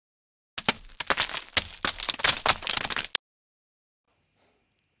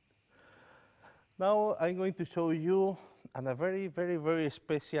Now I'm going to show you a very, very, very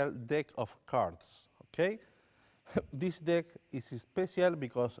special deck of cards, okay? This deck is special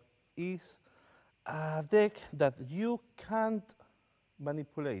because it's a deck that you can't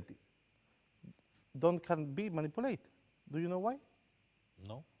manipulate. Can be manipulated. Do you know why?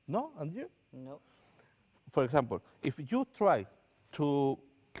 No. No? And you? No. For example, if you try to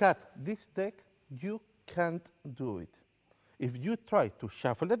cut this deck, you can't do it. If you try to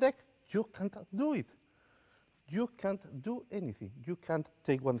shuffle the deck, you can't do it. You can't do anything. You can't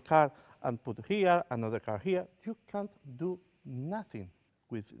take one card and put here, another card here. You can't do nothing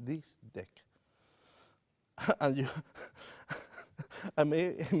with this deck. And you and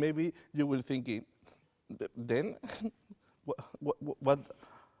maybe you will thinking, then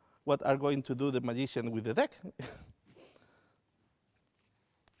what are going to do the magician with the deck?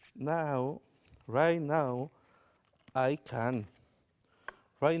 Right now, I can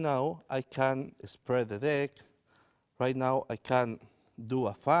spread the deck. Right now, I can do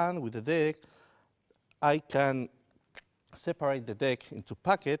a fan with the deck. I can separate the deck into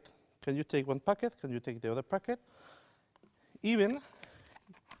packet. Can you take one packet? Can you take the other packet? Even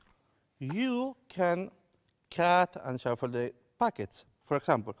you can cut and shuffle the packets. For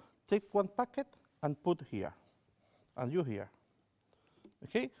example, take one packet and put here, and you here.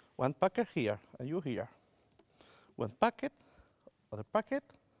 Okay? One packet here, and you here. One packet, other packet.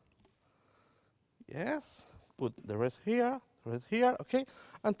 Yes. Put the rest here, okay?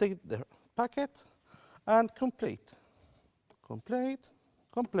 And take the packet and complete. Complete,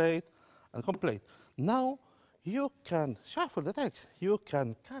 complete, and complete. Now you can shuffle the deck. You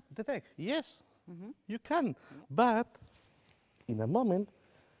can cut the deck. Yes, you can. But in a moment,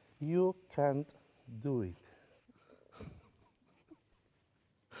 you can't do it.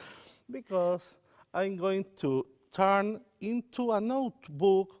 Because I'm going to turn into a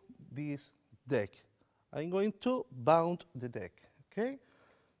notebook this deck. I'm going to bound the deck, okay?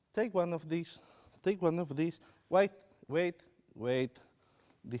 Take one of these, Wait.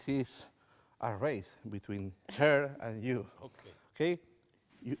 This is a race between her and you. Okay?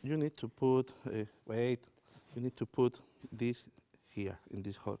 You need to put, you need to put this here, in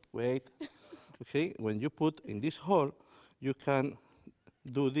this hole. Wait, okay? When you put in this hole, you can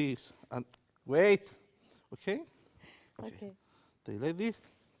do this and wait, okay? Okay. Take like this.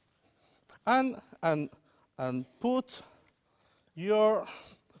 And put your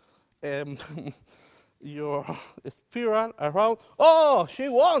your spiral around. Oh, she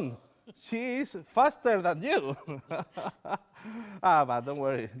won! She is faster than you. But don't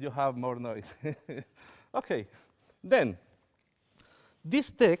worry, you have more noise. Okay, then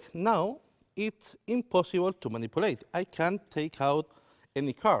this deck now it's impossible to manipulate. I can't take out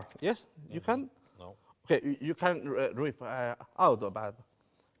any card. Yes, you can. No. Okay, you can rip out, but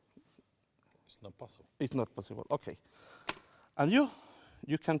It's not possible. it's not possible. Okay. And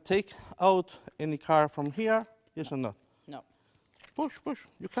you can take out any card from here, yes or not? No. Push.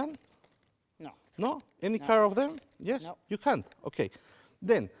 You can? No. No? Any No. card of them? Yes? No. You can't. Okay.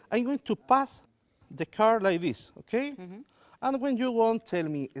 Then I'm going to pass the card like this, okay? And when you want, tell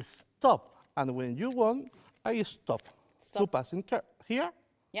me stop. And when you want, I stop. Stop. To passing card. Here?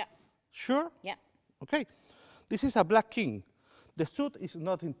 Yeah. Sure? Yeah. Okay. This is a black king. The suit is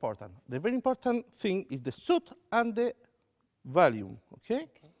not important. The very important thing is the suit and the volume, okay?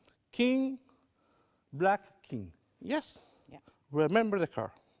 King, black king. Yes? Yeah. Remember the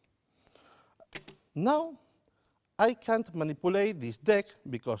card. Now, I can't manipulate this deck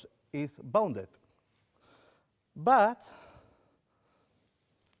because it's bounded. But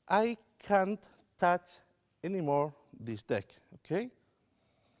I can't touch anymore this deck, okay?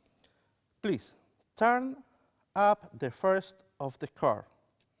 Please, turn up the first of the card.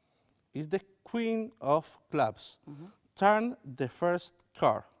 It's the Queen of Clubs. Turn the first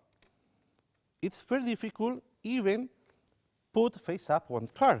card. It's very difficult even put face up one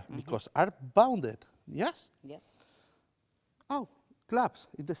card because are bounded. Yes? Yes. Oh, clubs.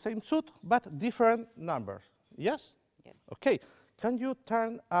 It's the same suit but different numbers. Yes? Yes. Okay. Can you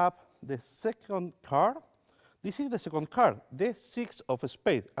turn up the second card? This is the second card, the 6 of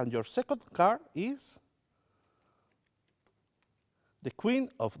spades, and your second card is the Queen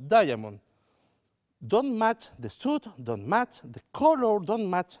of Diamond. Don't match the suit, don't match the color, don't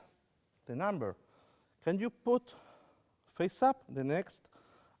match the number. Can you put face up the next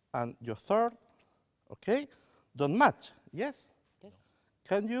and your third? Okay? Don't match. Yes? Yes.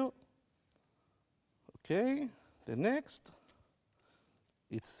 Can you? Okay. The next.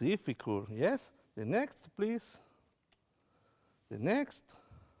 It's difficult. Yes? The next, please. The next.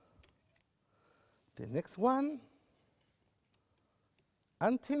 The next one.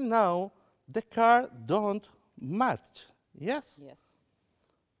 Until now, the card don't match. Yes? Yes.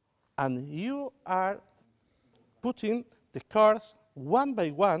 And you are putting the cards one by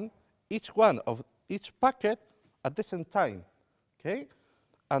one, each one of each packet at the same time, okay?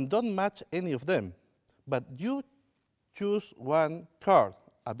 And don't match any of them. But you choose one card,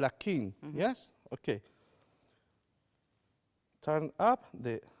 a black king, yes? Okay. Turn up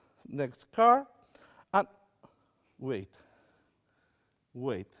the next card, and wait.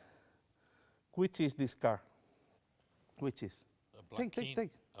 Which is this card? Which is? A black king.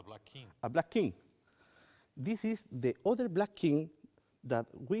 Take. A black king. A black king. This is the other black king that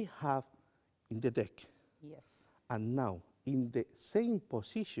we have in the deck. Yes. And now, in the same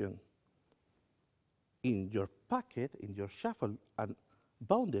position in your packet, in your shuffle and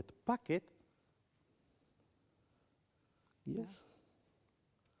bounded packet, yes?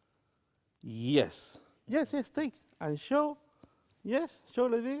 Yes. Yes, take and show. Yes, show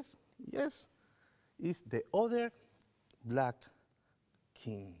like this. Yes, is the other black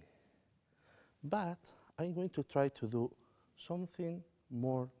king. But I'm going to try to do something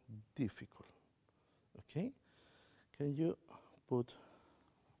more difficult. Okay? Can you put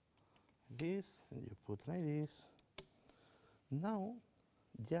this and you put like this? Now,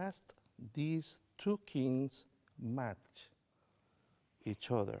 just these two kings match each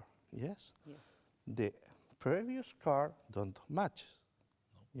other. Yes? Yes. The previous card don't match.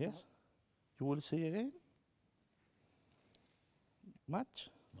 Yes? You will see again? Match?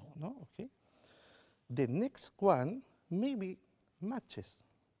 No? Okay. The next one maybe matches.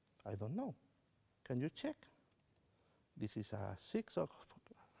 I don't know. Can you check? This is a 6 of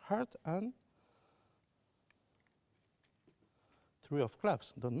hearts and 3 of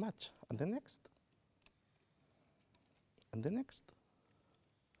clubs. Don't match. And the next? And the next?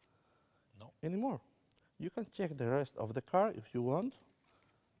 No. Anymore. You can check the rest of the card if you want.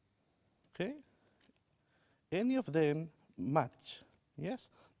 Okay? Any of them match. Yes?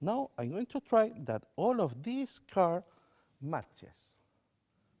 Now I'm going to try that all of these cards matches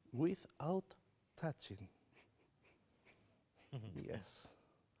without touching. Yes.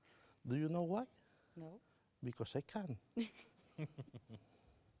 Do you know why? No. Because I can.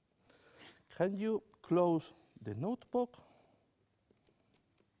 Can you close the notebook?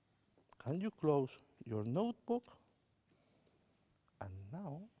 Can you close your notebook? And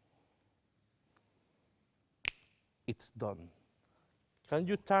now it's done. Can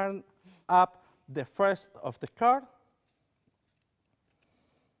you turn up the first of the card?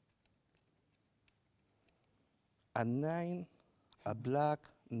 A 9, a black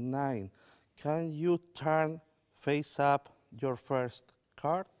 9. Can you turn face up your first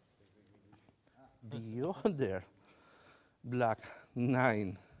card? The other black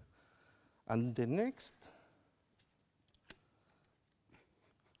 9. And the next,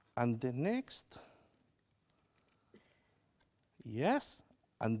 and the next, yes,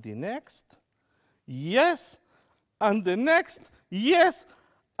 and the next, yes, and the next, yes,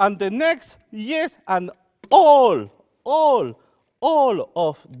 and the next, yes, and all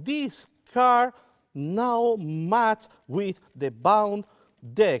of these cards now match with the bound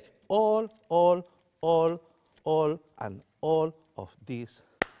deck. All, and all of these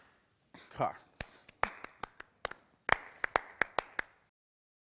cards.